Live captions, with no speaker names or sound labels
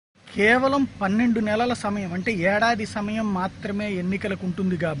కేవలం 12 నెలల సమయం, అంటే ఏడాది సమయం మాత్రమే ఎన్నికలకు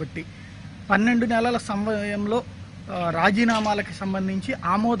ఉంటుంది కాబట్టి 12 నెలల సమయంలో రాజీనామాలకు సంబంధించి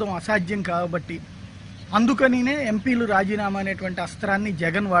ఆమోదం అసాధ్యం కాబట్టి అందుకనినే ఎంపీలు రాజీనామా అనేటువంటి అస్త్రాన్ని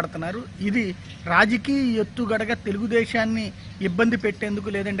జగన్ వాడుతున్నారు. ఇది రాజకీయ ఎత్తుగడగా తెలుగుదేశాన్ని ఇబ్బంది పెట్టేందుకు,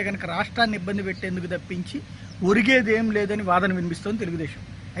 లేదంటే కనుక రాష్ట్రాన్ని ఇబ్బంది పెట్టేందుకు తప్పించి ఒరిగేదేం లేదని వాదన వినిపిస్తోంది తెలుగుదేశం.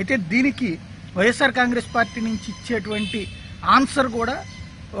 అయితే దీనికి వైఎస్ఆర్ కాంగ్రెస్ పార్టీ నుంచి ఇచ్చేటువంటి ఆన్సర్ కూడా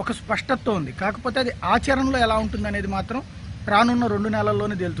ఒక స్పష్టత ఉంది. కాకపోతే అది ఆచరణలో ఎలా ఉంటుంది అనేది మాత్రం రానున్న 2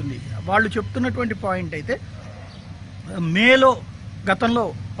 నెలల్లోనే తేలుతుంది. వాళ్ళు చెప్తున్నటువంటి పాయింట్ అయితే మేలో గతంలో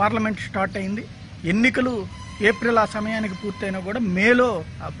పార్లమెంట్ స్టార్ట్ అయింది, ఎన్నికలు ఏప్రిల్ ఆ సమయానికి పూర్తయినా కూడా మేలో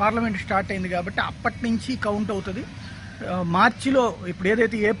పార్లమెంట్ స్టార్ట్ అయింది కాబట్టి అప్పటి నుంచి కౌంట్ అవుతుంది. మార్చిలో ఇప్పుడు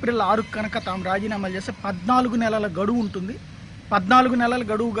ఏదైతే ఏప్రిల్ 6 కనుక తాము రాజీనామాలు చేస్తే 14 నెలల గడువు ఉంటుంది. 14 నెలల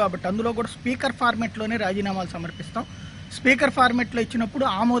గడువు కాబట్టి అందులో కూడా స్పీకర్ ఫార్మెట్లోనే రాజీనామాలు సమర్పిస్తాం. స్పీకర్ ఫార్మెట్లో ఇచ్చినప్పుడు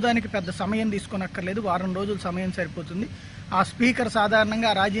ఆమోదానికి పెద్ద సమయం తీసుకోనక్కర్లేదు, వారం రోజులు సమయం సరిపోతుంది. ఆ స్పీకర్ సాధారణంగా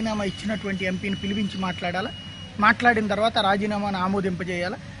రాజీనామా ఇచ్చినటువంటి ఎంపీని పిలిపించి మాట్లాడిన తర్వాత రాజీనామాను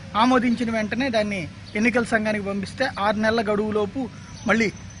ఆమోదింపజేయాలి. ఆమోదించిన వెంటనే దాన్ని ఎన్నికల సంఘానికి పంపిస్తే 6 నెలల గడువులోపు మళ్ళీ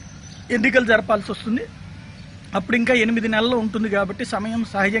ఎన్నికలు జరపాల్సి వస్తుంది. అప్పుడు ఇంకా 8 నెలలు ఉంటుంది కాబట్టి సమయం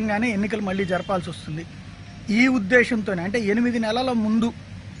సహజంగానే ఎన్నికలు మళ్ళీ జరపాల్సి వస్తుంది. ఈ ఉద్దేశంతోనే, అంటే 8 నెలల ముందు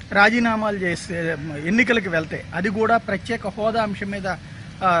రాజీనామాలు చేసే ఎన్నికలకు వెళ్తే, అది కూడా ప్రత్యేక హోదా అంశం మీద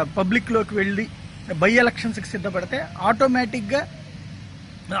పబ్లిక్లోకి వెళ్ళి బై ఎలక్షన్స్కి సిద్ధపడితే ఆటోమేటిక్గా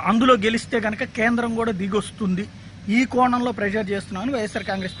అందులో గెలిస్తే కనుక కేంద్రం కూడా దిగొస్తుంది. ఈ కోణంలో ప్రెషర్ చేస్తున్నామని వైఎస్ఆర్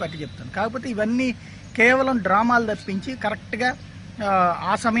కాంగ్రెస్ పార్టీ చెప్తుంది. కాకపోతే ఇవన్నీ కేవలం డ్రామాలు తప్పించి కరెక్ట్గా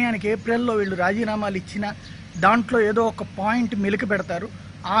ఆ సమయానికి ఏప్రిల్లో వీళ్ళు రాజీనామాలు ఇచ్చిన దాంట్లో ఏదో ఒక పాయింట్ మెలిక పెడతారు.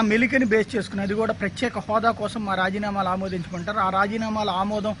 ఆ మెలికని బేస్ చేసుకుని, అది కూడా ప్రత్యేక హోదా కోసం మా రాజీనామాలు ఆమోదించుకుంటారు. ఆ రాజీనామాల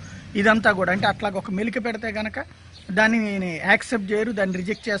ఆమోదం ఇదంతా కూడా, అంటే అట్లా ఒక మెలిక పెడితే కనుక దాన్ని యాక్సెప్ట్ చేయరు, దాన్ని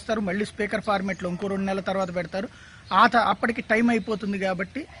రిజెక్ట్ చేస్తారు. మళ్ళీ స్పీకర్ ఫార్మెట్లో ఇంకో 2 నెలల తర్వాత పెడతారు. అప్పటికి టైం అయిపోతుంది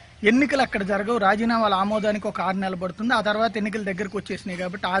కాబట్టి ఎన్నికలు అక్కడ జరగవు. రాజీనామాల ఆమోదానికి ఒక 6 నెలలు పడుతుంది. ఆ తర్వాత ఎన్నికల దగ్గరకు వచ్చేసినాయి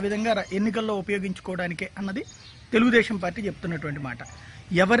కాబట్టి ఆ విధంగా ఎన్నికల్లో ఉపయోగించుకోవడానికే అన్నది తెలుగుదేశం పార్టీ చెప్తున్నటువంటి మాట.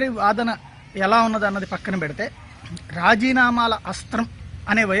 ఎవరి వాదన ఎలా ఉన్నది అన్నది పక్కన పెడితే, రాజీనామాల అస్త్రం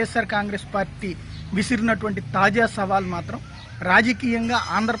అనే వైఎస్ఆర్ కాంగ్రెస్ పార్టీ విసిరినటువంటి తాజా సవాల్ మాత్రం రాజకీయంగా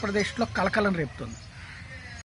ఆంధ్రప్రదేశ్లో కలకలం రేపుతుంది.